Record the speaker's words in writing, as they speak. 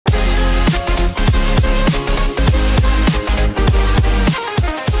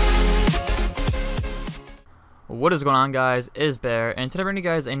What is going on, guys? It is Behr, and today I'm bringing you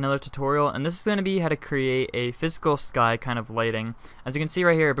guys another tutorial, and this is going to be how to create a physical sky kind of lighting. As you can see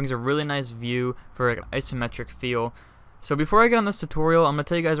right here, it brings a really nice view for like an isometric feel. So before I get on this tutorial, I'm going to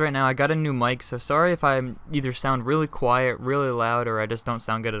tell you guys right now, I got a new mic, so sorry if I either sound really quiet, really loud, or I just don't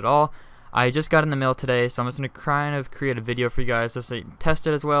sound good at all. I just got in the mail today, so I'm just going to kind of create a video for you guys just to test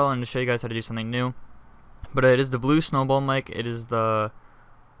it as well and to show you guys how to do something new. But it is the blue snowball mic. It is the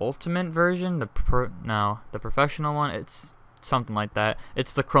ultimate version, the professional one. It's something like that.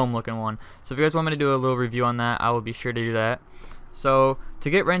 It's the chrome looking one. So if you guys want me to do a little review on that, I will be sure to do that. So to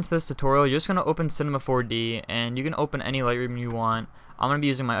get right into this tutorial, you're just going to open Cinema 4D, and you can open any Lightroom you want. I'm going to be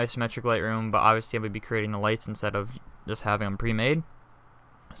using my isometric Lightroom, but obviously I'm going to be creating the lights instead of just having them pre-made.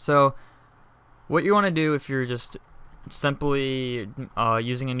 So what you want to do if you're just simply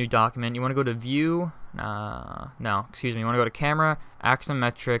using a new document, you want to go to view, you want to go to camera,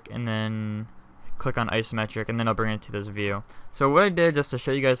 axometric, and then click on isometric, and then I'll bring it to this view. So what I did, just to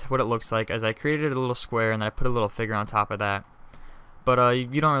show you guys what it looks like, is I created a little square and then I put a little figure on top of that. But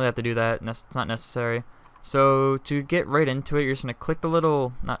you don't really have to do that, it's not necessary. So to get right into it, you're just going to click the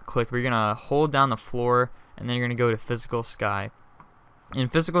little, not click, but you're going to hold down the floor, and then you're going to go to physical sky.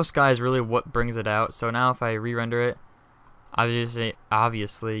 And physical sky is really what brings it out. So now if I re-render it,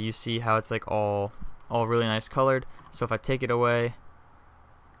 obviously you see how it's like all really nice colored. So if I take it away,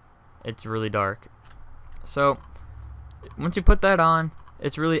 it's really dark. So once you put that on,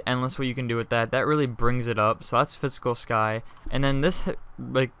 it's really endless what you can do with that. That really brings it up. So that's physical sky, and then this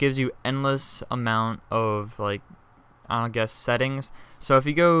like gives you endless amount of like, I guess, settings. So if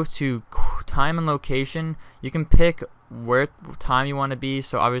you go to time and location, you can pick where time you want to be.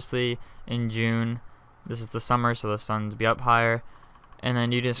 So obviously in June, this is the summer, so the sun's be up higher, and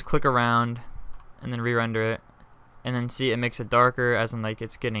then you just click around and then re-render it, and then see it makes it darker, as in like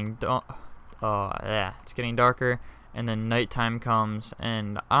it's getting it's getting darker, and then nighttime comes,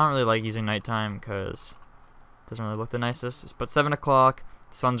 and I don't really like using nighttime because it doesn't really look the nicest. But 7 o'clock,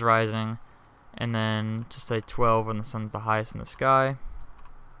 the sun's rising, and then just say 12 when the sun's the highest in the sky.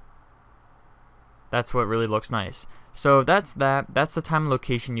 That's what really looks nice. So that's the time and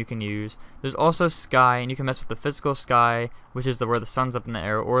location you can use. There's also sky, and you can mess with the physical sky, which is where the sun's up in the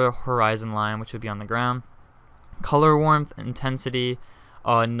air, or the horizon line, which would be on the ground. Color warmth, intensity,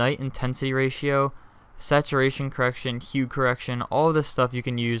 night intensity ratio, saturation correction, hue correction, all of this stuff you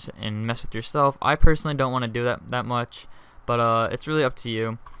can use and mess with yourself. I personally don't want to do that much, but it's really up to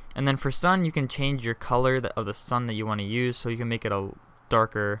you. And then for sun, you can change your color of the sun that you want to use, so you can make it a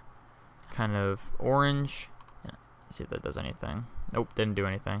darker kind of orange. Let's see if that does anything. Nope, didn't do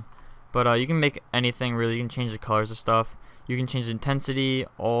anything. But you can make anything really. You can change the colors of stuff. You can change the intensity,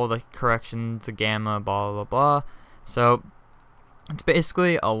 all the corrections, the gamma, blah blah blah. So it's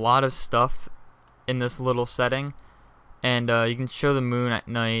basically a lot of stuff in this little setting, and you can show the moon at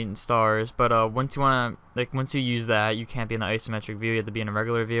night and stars. But once you use that, you can't be in the isometric view. You have to be in a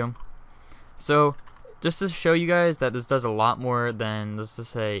regular view. So just to show you guys that this does a lot more than, let's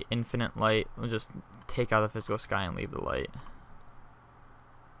just say, infinite light, we'll just take out the physical sky and leave the light.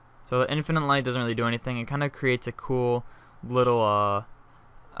 So the infinite light doesn't really do anything. It kind of creates a cool little,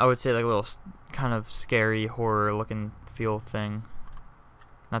 I would say like a little kind of scary horror looking feel thing.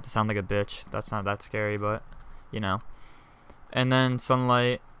 Not to sound like a bitch, that's not that scary, but you know. And then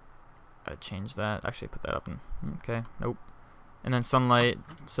sunlight, I changed that, actually put that up in, okay, nope. And then sunlight,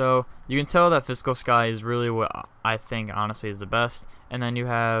 so you can tell that physical sky is really what I think honestly is the best. And then you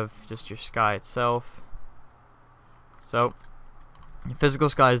have just your sky itself. So physical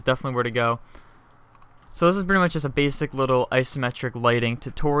sky is definitely where to go. So this is pretty much just a basic little isometric lighting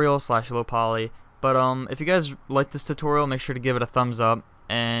tutorial / low poly. But if you guys like this tutorial, make sure to give it a thumbs up.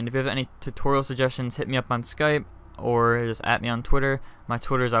 And if you have any tutorial suggestions, hit me up on Skype or just at me on Twitter. My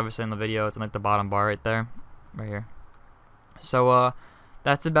Twitter is obviously in the video. It's in like the bottom bar right there, right here. So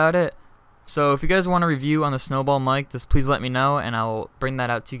that's about it. So if you guys want a review on the snowball mic, just please let me know, and I'll bring that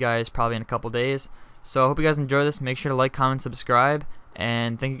out to you guys probably in a couple days. So I hope you guys enjoy this. Make sure to like, comment, subscribe,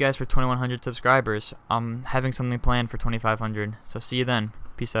 and thank you guys for 2,100 subscribers. I'm having something planned for 2,500. So see you then.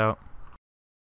 Peace out.